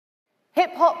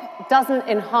Hip-hop doesn't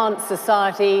enhance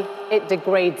society, it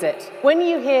degrades it. When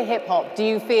you hear hip-hop, do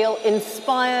you feel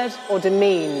inspired or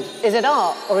demeaned? Is it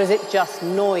art or is it just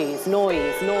noise?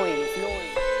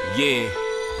 Yeah.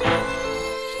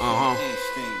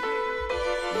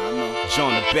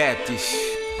 John the Baptist.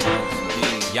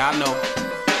 Y'all know.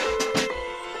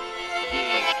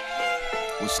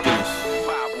 What's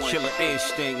this? Killer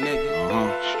Instinct, nigga.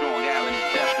 Strong Allen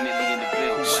is definitely in the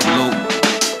building. Salute.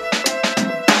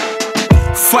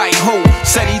 Fight who?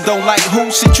 Said he don't like who?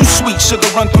 Shit, you sweet sugar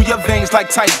run through your veins like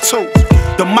type 2.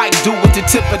 The mic do what the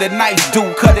tip of the knife do.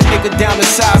 Cut a nigga down to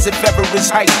size if ever his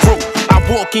height grew. I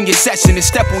walk in your session and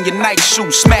step on your night shoe.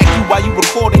 Smack you while you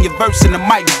recording your verse in the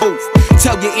mic booth.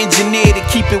 Tell your engineer to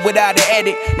keep it without an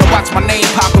edit. Now watch my name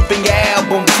pop up in your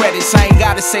album credits. I ain't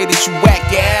gotta say that you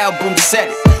whack, your album said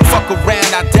it. Fuck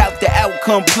around, I doubt the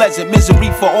outcome pleasant.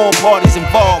 Misery for all parties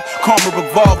involved. Karma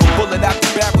revolve, a bullet out the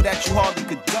barrel that you hardly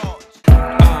could dodge.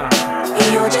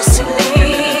 You're just too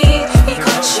late, he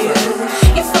caught you.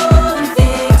 You're falling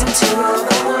victim to all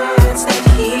the words that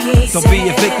he said. Don't be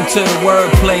a victim to the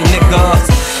wordplay, nigga.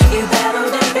 You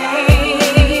battled and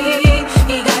pain,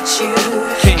 he got you.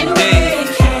 King and Dave.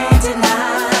 you can't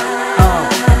deny.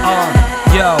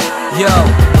 Yo.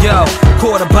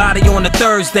 Caught a body on a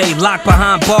Thursday, locked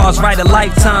behind bars, write a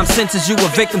lifetime sentence. You a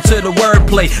victim to the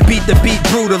wordplay. Beat the beat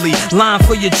brutally, line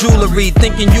for your jewelry.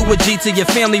 Thinking you a G to your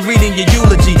family, reading your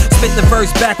eulogy. Spit the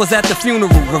verse backwards at the funeral,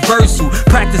 reversal.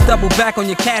 Practice double back on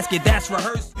your casket, that's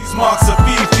rehearsal. These marks are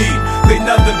beefy, they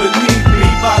nothing beneath me.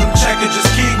 Bottom checker just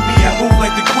keep me, I move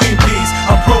like the queen bees.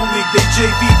 I'm pro league, they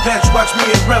JV bench, watch me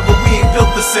and Rebel, we ain't built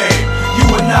the same. You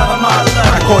are not on my level.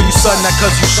 I call you son not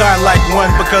cause you shine like one,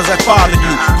 because I fathered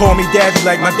you. Call me daddy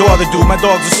like my daughter do, my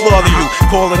dogs will slaughter you.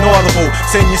 Call an audible,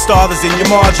 send your starters in your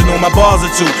marginal. My bars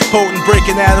are too potent,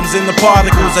 breaking atoms in the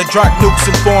particles. I drop nukes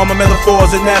in form of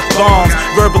metaphors and F-bombs.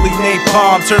 Verbally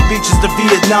napalm, turn beaches to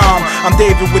Vietnam. I'm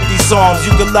David with these songs,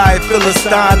 you Goliath,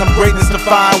 Philistine. I'm greatness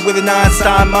defined with an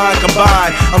Einstein mind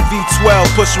combined. I'm V12,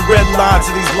 pushing red lines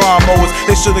to these lawnmowers.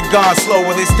 They should've gone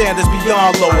slower, they standards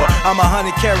beyond lower. I'm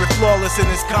 100 carat flawless in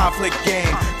this conflict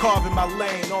game. Carving my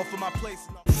lane, all for my place.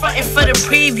 Frontin' for the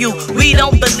preview, we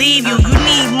don't believe you. You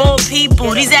need more people.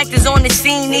 These actors on the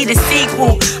scene need a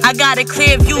sequel. I got a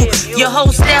clear view, your whole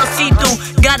style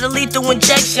see-through. Got a lethal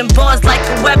injection, bars like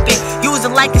a weapon. Use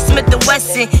it like a Smith &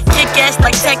 Wesson. Kick ass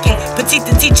like Tekken. Petite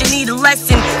the teacher need a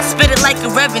lesson. Spit it like a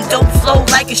reverend, dope flow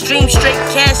like a stream. Straight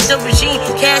cash, the regime,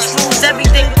 cash rules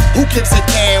everything. Who kicks a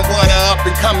can, water up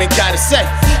and come and gotta say?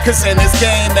 Cause in this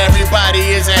game, everybody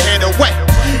is a hit away.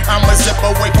 I'ma zip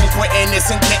away from quitting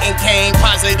this and getting cane.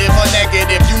 Positive or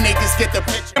negative, you niggas get the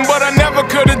picture. But I never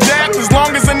could adapt as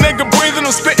long as a nigga breathing.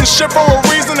 I'm spitting shit for a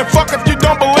reason. And fuck if you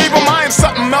don't believe him, I am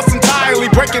something else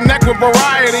entirely. Breaking neck with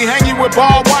variety, hang you with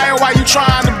barbed wire while you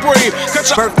trying to breathe.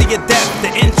 Birth to your death, the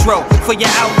intro for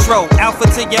your outro. Alpha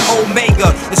to your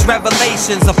omega, it's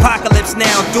revelations. Apocalypse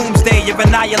now, doomsday, your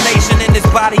annihilation. In this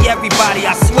body, everybody,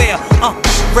 I swear.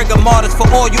 Rigor mortis for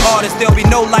all you artists, there'll be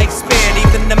no life spared.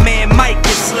 Even the man might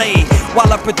get slayed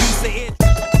while I produce the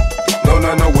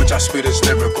No, what y'all spit is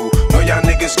lyrical. No, y'all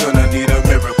niggas gonna need a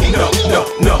miracle.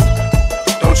 No.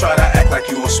 Don't try to act like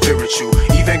you are spiritual.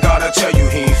 Even God'll tell you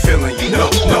he ain't feeling you. No.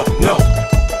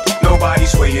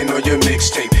 Nobody's waiting on your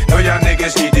mixtape. No, y'all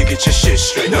niggas need to get your shit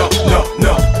straight. No.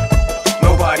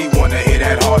 Nobody wanna hear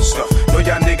that hard stuff. No,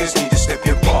 y'all niggas need to step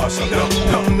your bars up. No.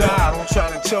 Don't try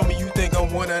to tell me you think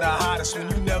I'm one of the hottest when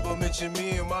you never mention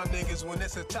me and my niggas when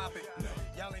it's a topic.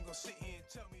 Y'all ain't gonna sit here and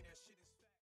tell me.